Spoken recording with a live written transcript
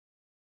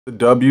The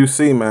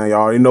WC, man. Y'all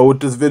already know what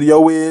this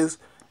video is.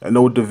 I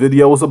know what the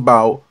video is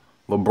about.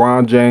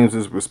 LeBron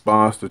James's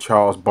response to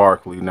Charles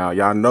Barkley. Now,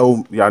 y'all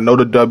know the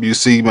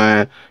WC,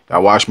 man.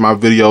 Y'all watch my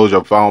videos,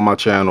 y'all follow my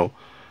channel.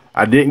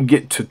 I didn't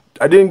get to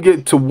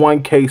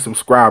 1K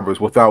subscribers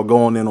without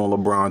going in on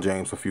LeBron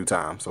James a few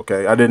times,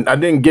 okay? I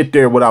didn't get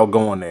there without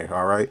going there,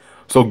 all right?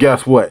 So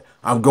guess what?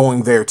 I'm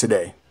going there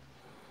today.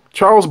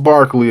 Charles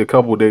Barkley a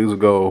couple of days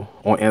ago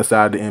on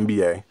Inside the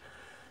NBA.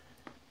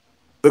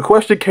 The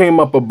question came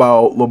up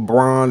about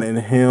LeBron and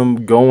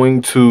him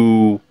going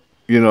to,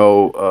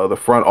 the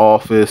front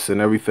office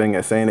and everything,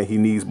 and saying that he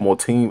needs more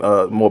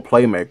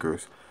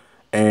playmakers.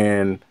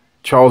 And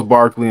Charles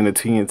Barkley and the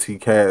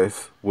TNT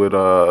cast with,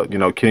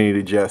 Kenny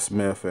the Jet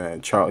Smith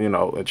and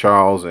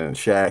Charles and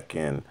Shaq,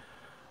 and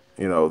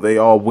they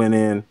all went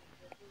in,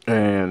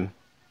 and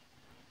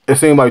it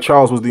seemed like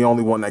Charles was the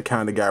only one that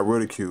kind of got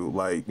ridiculed.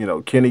 Like,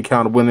 Kenny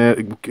kind of went at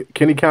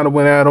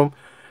him,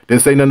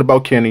 didn't say nothing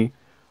about Kenny.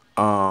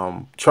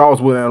 Charles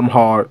went at him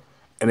hard,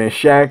 and then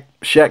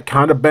Shaq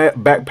kind of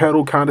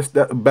backpedaled, kind of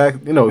stepped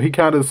back. He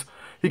kind of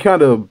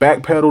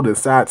backpedaled and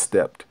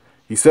sidestepped.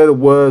 He said it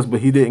was, but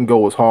he didn't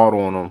go as hard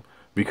on him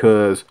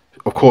because,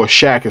 of course,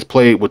 Shaq has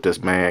played with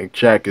this man.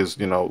 Shaq is,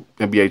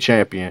 NBA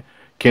champion.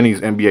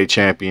 Kenny's NBA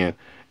champion,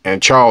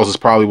 and Charles is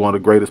probably one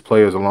of the greatest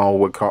players, along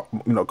with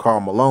Karl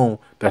Malone,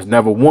 that's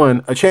never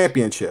won a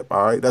championship.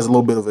 All right, that's a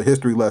little bit of a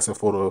history lesson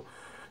for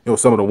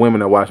some of the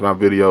women that watch my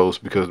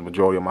videos, because the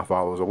majority of my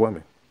followers are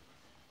women.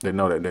 They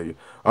know that, do you?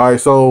 All right,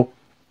 so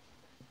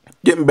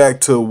getting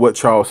back to what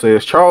Charles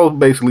says. Charles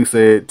basically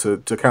said, to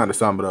kind of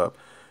sum it up,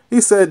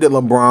 he said that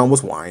LeBron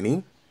was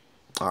whiny.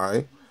 All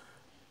right.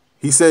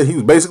 He said he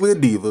was basically a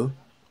diva.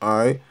 All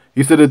right.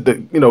 He said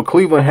that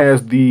Cleveland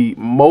has the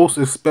most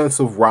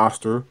expensive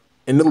roster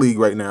in the league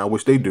right now,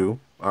 which they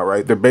do. All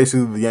right. They're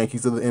basically the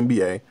Yankees of the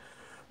NBA.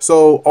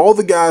 So all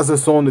the guys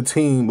that's on the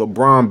team,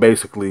 LeBron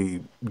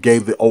basically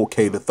gave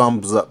the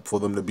thumbs up for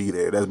them to be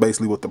there. That's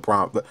basically what the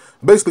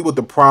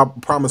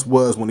promise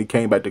was when he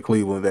came back to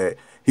Cleveland, that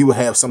he would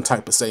have some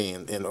type of say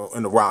in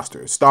the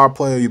roster. Star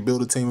player, you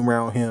build a team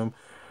around him.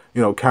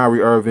 Kyrie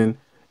Irving.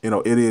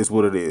 It is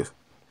what it is.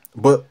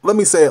 But let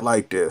me say it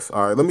like this.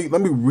 All right,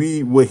 let me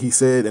read what he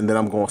said, and then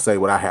I'm gonna say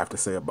what I have to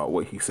say about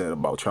what he said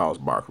about Charles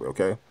Barkley.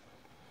 Okay.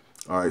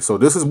 All right. So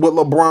this is what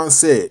LeBron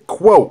said.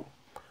 Quote: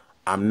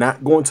 "I'm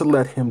not going to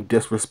let him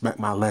disrespect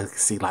my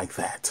legacy like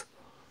that.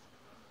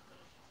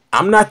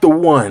 I'm not the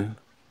one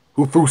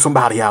who threw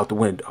somebody out the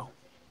window.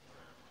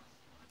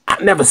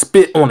 I never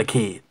spit on a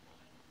kid.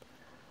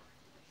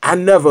 I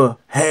never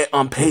had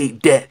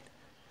unpaid debt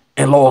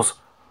in Las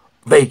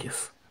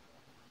Vegas.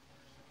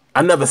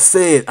 I never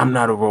said I'm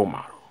not a role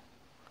model.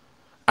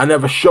 I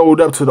never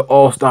showed up to the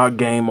All-Star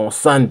game on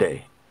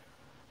Sunday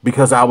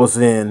because I was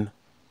in...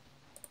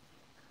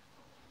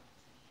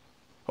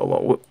 Hold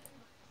on, what?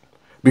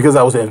 Because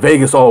I was in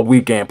Vegas all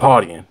weekend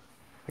partying."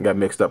 I got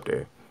mixed up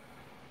there.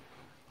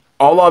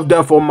 "All I've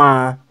done for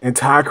my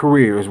entire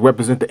career is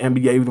represent the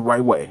NBA the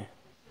right way.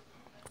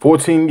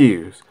 14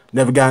 years.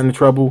 Never got into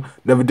trouble.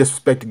 Never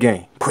disrespect the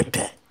game. Print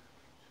that."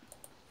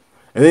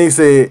 And then he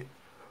said,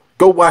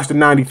 "Go watch the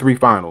 93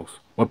 finals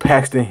when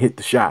Paxton hit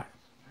the shot.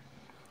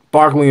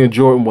 Barkley and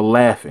Jordan were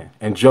laughing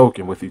and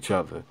joking with each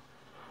other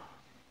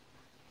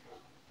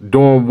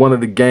during one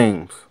of the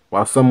games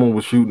while someone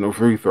was shooting a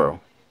free throw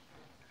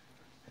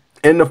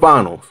in the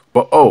finals.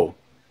 But oh,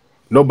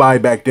 nobody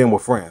back then were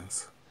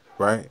friends."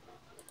 Right?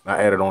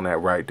 I added on that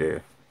right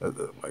there.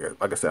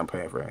 Like I said, I'm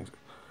paying for things.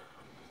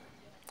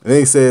 And then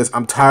he says,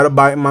 "I'm tired of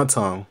biting my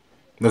tongue.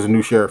 There's a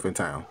new sheriff in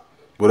town."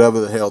 Whatever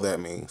the hell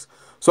that means.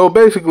 So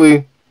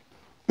basically,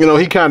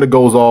 he kind of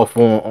goes off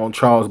on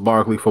Charles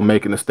Barkley for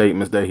making the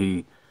statements that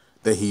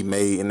he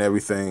made and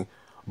everything.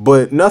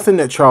 But nothing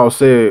that Charles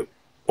said,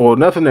 or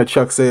nothing that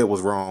Chuck said,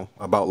 was wrong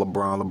about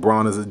LeBron.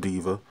 LeBron is a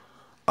diva.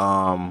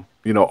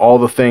 All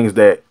the things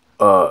that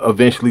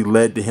eventually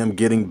led to him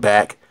getting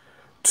back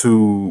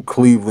to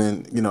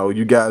Cleveland,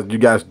 you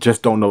guys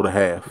just don't know the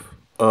half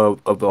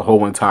of the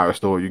whole entire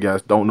story. You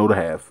guys don't know the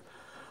half.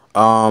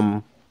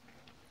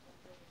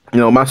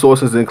 My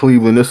sources in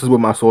Cleveland, this is what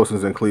my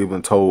sources in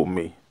Cleveland told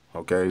me.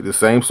 Okay, the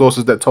same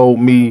sources that told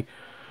me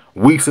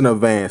weeks in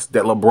advance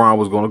that LeBron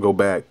was going to go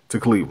back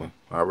to Cleveland.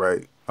 All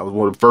right, I was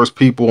one of the first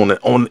people on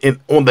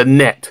the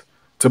net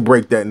to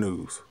break that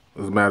news.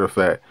 As a matter of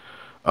fact,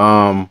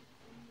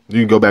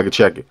 you can go back and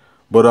check it.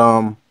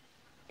 But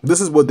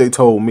this is what they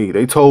told me.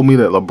 They told me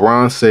that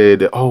LeBron said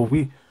that, oh,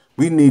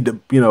 we need to,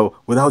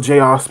 without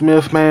J.R.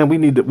 Smith, man, we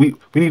need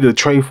to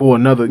trade for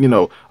another,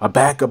 a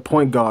backup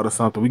point guard or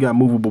something. We got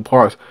movable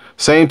parts.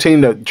 Same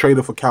team that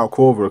traded for Cal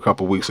Korver a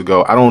couple weeks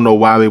ago. I don't know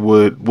why they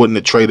wouldn't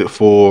have traded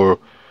for,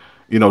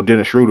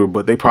 Dennis Schroeder,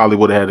 but they probably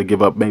would have had to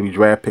give up maybe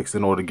draft picks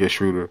in order to get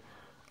Schroeder.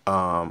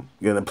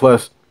 And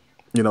plus,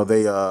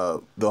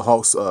 the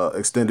Hawks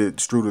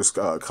extended Schroeder's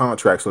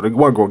contract, so they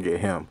weren't going to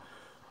get him.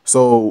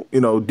 So,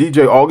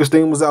 DJ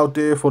Augustine was out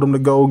there for them to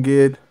go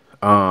get.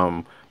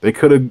 They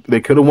could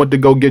have went to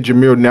go get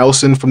Jameer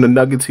Nelson from the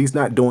Nuggets. He's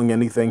not doing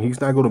anything. He's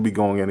not going to be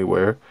going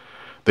anywhere.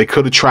 They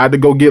could have tried to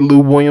go get Lou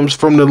Williams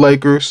from the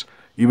Lakers,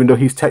 even though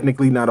he's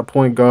technically not a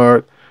point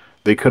guard.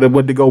 They could have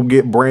went to go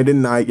get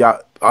Brandon Knight.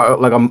 Y'all,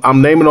 like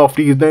I'm naming off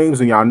these names,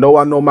 and y'all know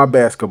I know my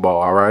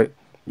basketball. All right,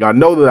 y'all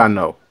know that I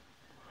know.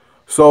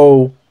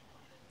 So,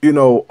 you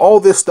know, all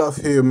this stuff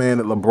here, man,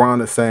 that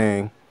LeBron is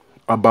saying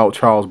about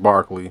Charles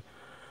Barkley.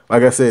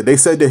 Like I said, they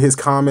said that his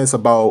comments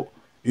about,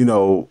 you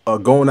know,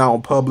 going out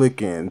in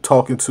public and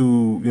talking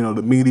to, you know,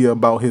 the media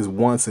about his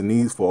wants and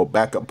needs for a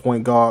backup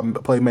point guard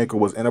playmaker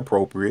was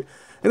inappropriate.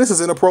 And this is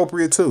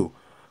inappropriate too.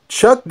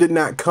 Chuck did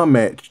not come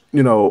at,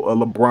 you know,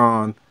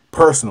 LeBron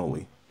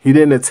personally. He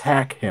didn't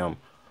attack him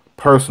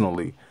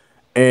personally.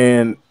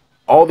 And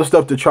all the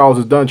stuff that Charles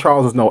has done,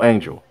 Charles is no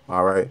angel.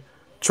 All right.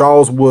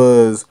 Charles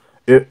was,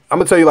 I'm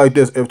gonna tell you like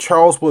this: if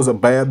Charles was a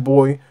bad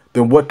boy,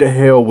 then what the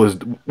hell was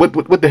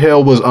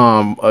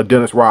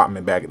Dennis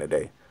Rodman back in the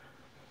day?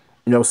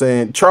 You know what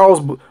I'm saying?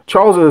 Charles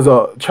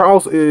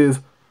is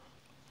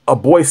a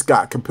Boy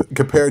Scout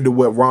compared to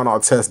what Ron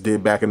Artest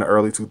did back in the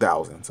early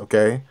 2000s.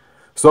 Okay,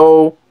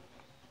 so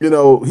you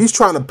know he's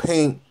trying to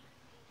paint,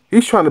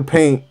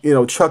 you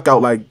know, Chuck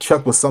out like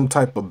Chuck was some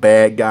type of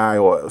bad guy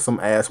or some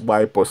ass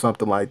wipe or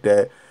something like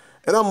that.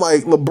 And I'm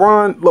like,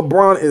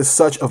 LeBron is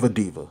such of a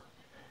diva.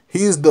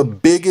 He's the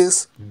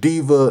biggest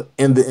diva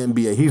in the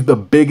NBA. He's the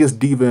biggest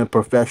diva in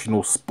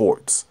professional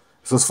sports.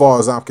 So as far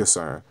as I'm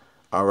concerned.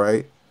 All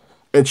right.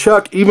 And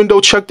Chuck, even though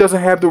Chuck doesn't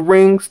have the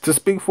rings to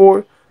speak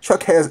for,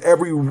 Chuck has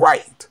every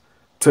right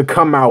to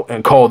come out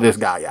and call this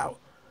guy out.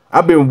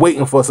 I've been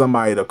waiting for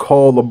somebody to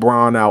call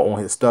LeBron out on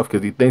his stuff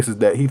because he thinks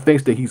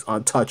that he's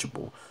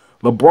untouchable.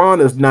 LeBron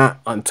is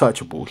not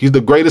untouchable. He's the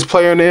greatest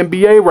player in the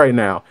NBA right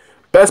now.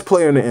 Best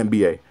player in the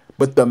NBA.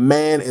 But the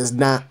man is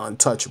not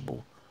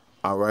untouchable.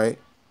 All right.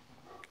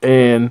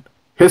 And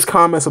his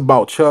comments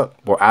about Chuck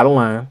were out of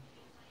line.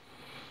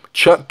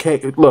 Chuck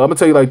can't look. I'm gonna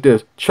tell you like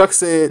this. Chuck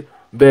said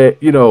that,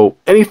 you know,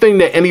 anything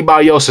that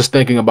anybody else is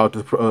thinking about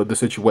the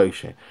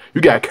situation.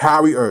 You got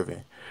Kyrie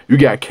Irving. You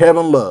got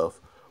Kevin Love.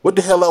 What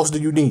the hell else do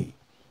you need?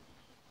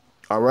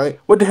 All right.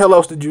 What the hell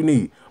else did you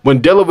need?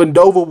 When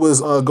Dellavedova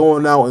was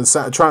going out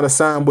and trying to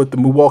sign with the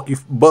Milwaukee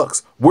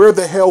Bucks, where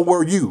the hell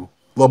were you,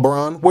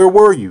 LeBron? Where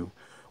were you?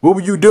 What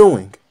were you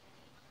doing?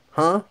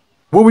 Huh?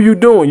 What were you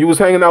doing? You was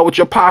hanging out with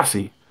your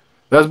posse.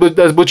 That's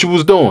what you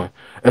was doing.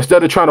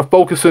 Instead of trying to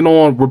focus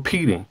on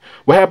repeating.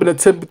 What happened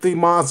to Timothy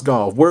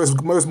Mozgov? Where's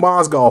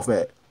Mozgov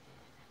at?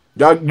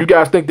 You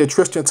guys think that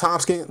Tristan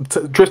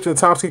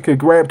Thompson can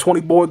grab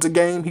 20 boards a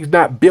game? He's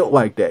not built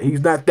like that.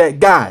 He's not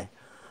that guy.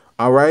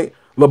 All right?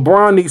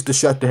 LeBron needs to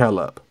shut the hell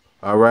up.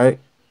 All right?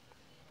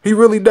 He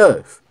really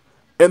does.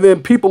 And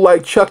then people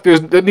like Chuck,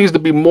 there needs to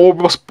be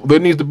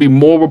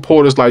more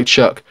reporters like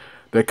Chuck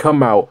that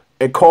come out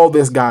and call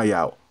this guy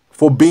out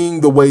for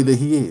being the way that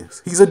he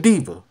is. He's a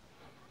diva.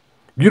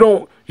 You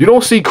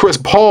don't see Chris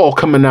Paul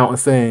coming out and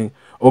saying,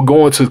 or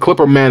going to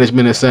Clipper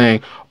management and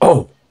saying,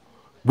 "Oh,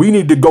 we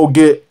need to go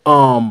get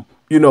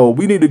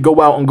we need to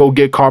go out and go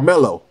get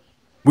Carmelo.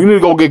 We need to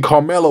go get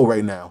Carmelo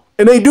right now."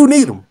 And they do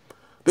need him.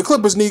 The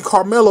Clippers need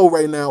Carmelo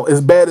right now as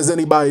bad as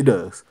anybody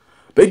does.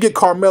 They get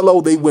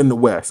Carmelo, they win the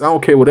West. I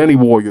don't care what any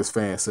Warriors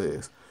fan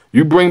says.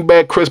 You bring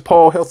back Chris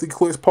Paul, healthy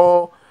Chris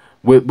Paul,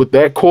 with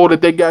that core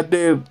that they got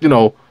there, you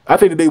know, I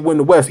think that they win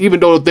the West. Even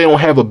though if they don't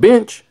have a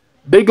bench,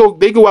 they go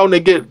out and they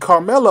get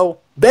Carmelo.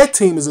 That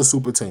team is a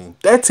super team.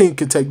 That team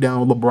can take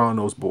down LeBron,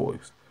 those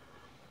boys.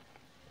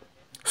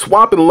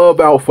 Swapping Love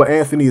out for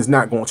Anthony is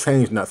not going to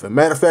change nothing.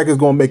 Matter of fact, it's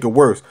going to make it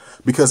worse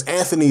because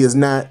Anthony is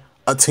not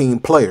a team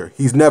player.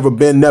 He's never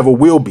been, never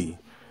will be.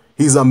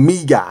 He's a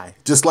me guy.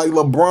 Just like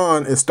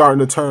LeBron is starting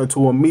to turn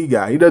into a me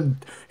guy. He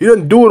doesn't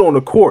do it on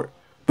the court.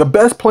 The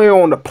best player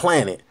on the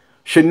planet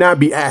should not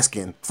be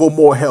asking for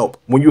more help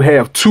when you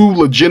have two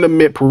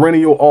legitimate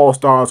perennial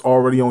all-stars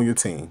already on your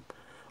team.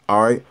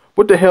 All right?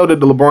 What the hell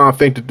did the LeBron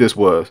think that this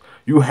was?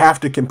 You have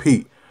to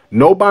compete.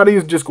 Nobody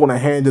is just going to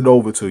hand it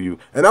over to you.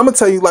 And I'm going to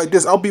tell you like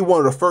this. I'll be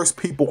one of the first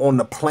people on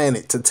the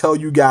planet to tell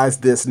you guys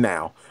this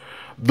now.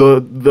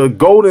 The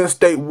Golden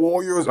State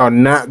Warriors are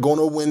not going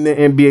to win the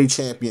NBA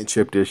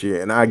championship this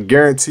year. And I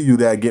guarantee you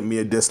that get me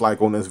a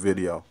dislike on this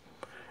video.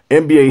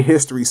 NBA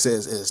history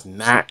says it's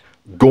not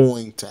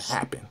going to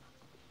happen.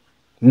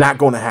 Not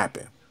going to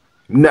happen.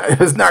 No,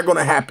 it's not going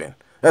to happen.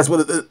 That's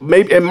what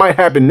maybe it might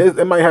happen.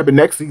 It might happen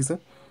next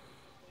season.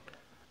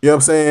 You know what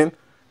I'm saying?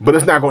 But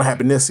it's not going to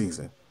happen this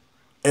season.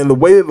 And the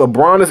way that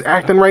LeBron is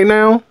acting right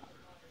now,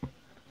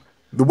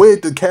 the way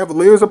that the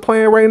Cavaliers are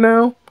playing right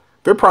now,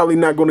 they're probably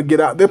not going to get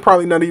out. They're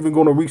probably not even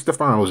going to reach the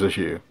finals this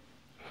year.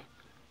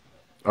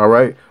 All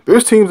right?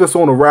 There's teams that's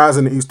on the rise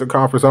in the Eastern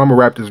Conference. I'm going to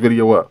wrap this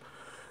video up.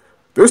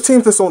 There's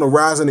teams that's on the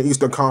rise in the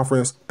Eastern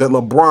Conference that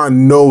LeBron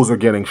knows are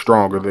getting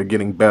stronger. They're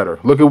getting better.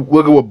 Look at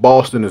what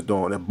Boston is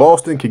doing. If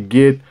Boston could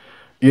get,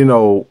 you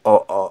know,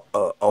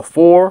 a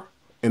 4,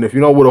 and if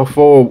you know what a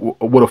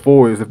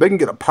four is, if they can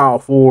get a power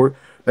forward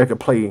that can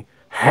play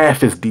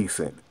half as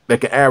decent, that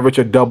can average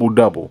a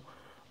double-double,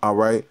 all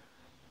right?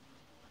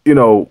 You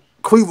know,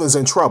 Cleveland's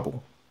in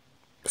trouble.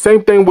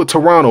 Same thing with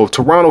Toronto. If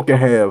Toronto can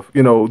have,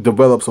 you know,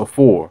 develops a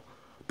 4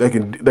 that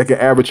can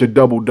average a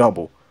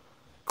double-double,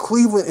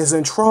 Cleveland is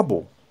in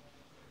trouble.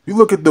 You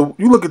look at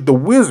the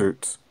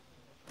Wizards.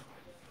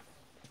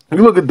 You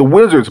look at the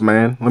Wizards,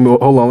 man.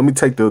 Hold on. Let me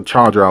take the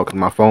charger out because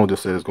my phone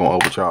just says it's going to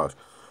overcharge.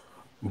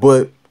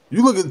 But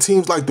you look at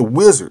teams like the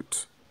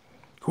Wizards,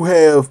 who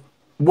have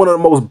one of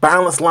the most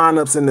balanced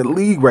lineups in the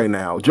league right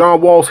now.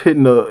 John Wall's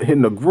hitting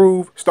the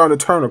groove, starting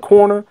to turn a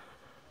corner.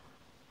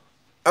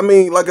 I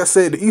mean, like I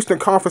said, the Eastern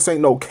Conference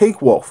ain't no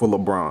cakewalk for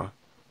LeBron.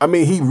 I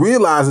mean, he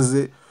realizes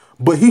it,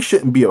 but he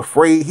shouldn't be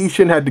afraid. He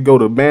shouldn't have to go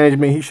to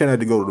management. He shouldn't have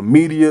to go to the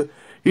media.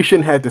 He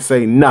shouldn't have to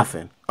say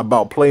nothing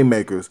about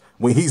playmakers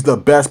when he's the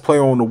best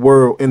player in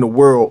the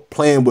world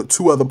playing with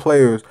two other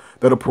players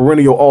that are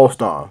perennial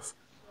all-stars.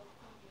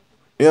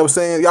 You know what I'm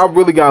saying? Y'all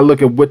really got to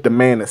look at what the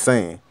man is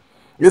saying.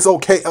 It's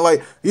okay.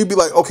 Like, you'd be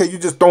like, okay, you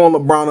just throwing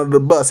LeBron under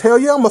the bus. Hell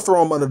yeah, I'm going to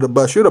throw him under the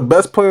bus. You're the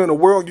best player in the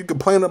world. You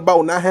complain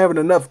about not having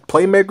enough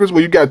playmakers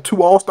where you got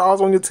two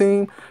all-stars on your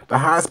team, the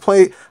highest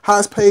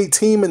paid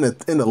team in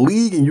the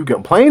league, and you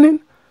complaining?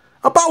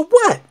 About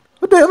what?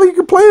 What the hell are you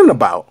complaining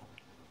about?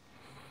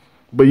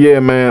 But yeah,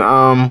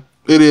 man,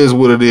 it is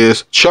what it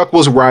is. Chuck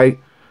was right.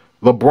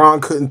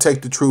 LeBron couldn't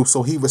take the truth,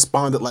 so he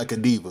responded like a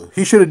diva.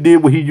 He should have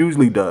did what he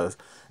usually does.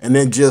 And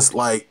then just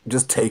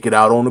take it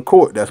out on the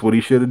court. That's what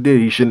he should have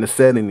did. He shouldn't have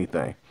said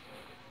anything.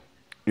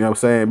 You know what I'm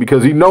saying?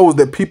 Because he knows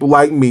that people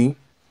like me,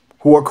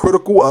 who are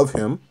critical of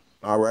him,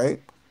 all right,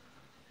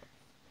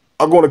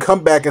 are going to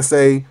come back and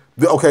say,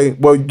 okay,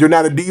 well, you're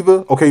not a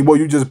diva. Okay, well,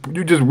 you just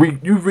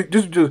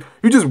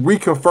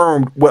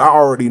reconfirmed what I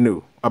already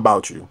knew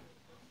about you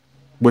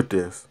with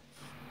this.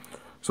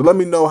 So let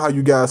me know how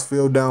you guys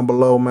feel down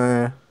below,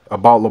 man,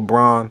 about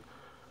LeBron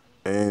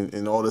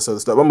and all this other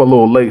stuff. I'm a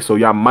little late, so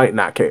y'all might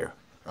not care.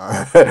 You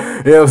know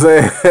what I'm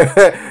saying?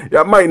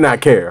 Y'all might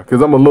not care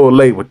because I'm a little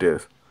late with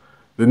this.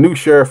 The new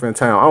sheriff in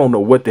town, I don't know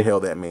what the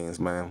hell that means,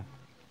 man. You know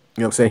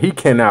what I'm saying? He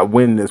cannot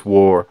win this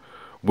war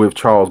with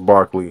Charles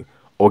Barkley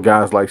or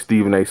guys like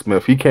Stephen A.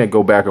 Smith. He can't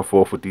go back and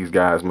forth with these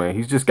guys, man.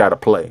 He's just got to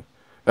play.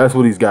 That's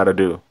what he's got to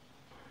do.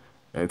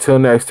 Until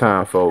next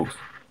time, folks.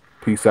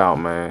 Peace out,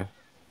 man.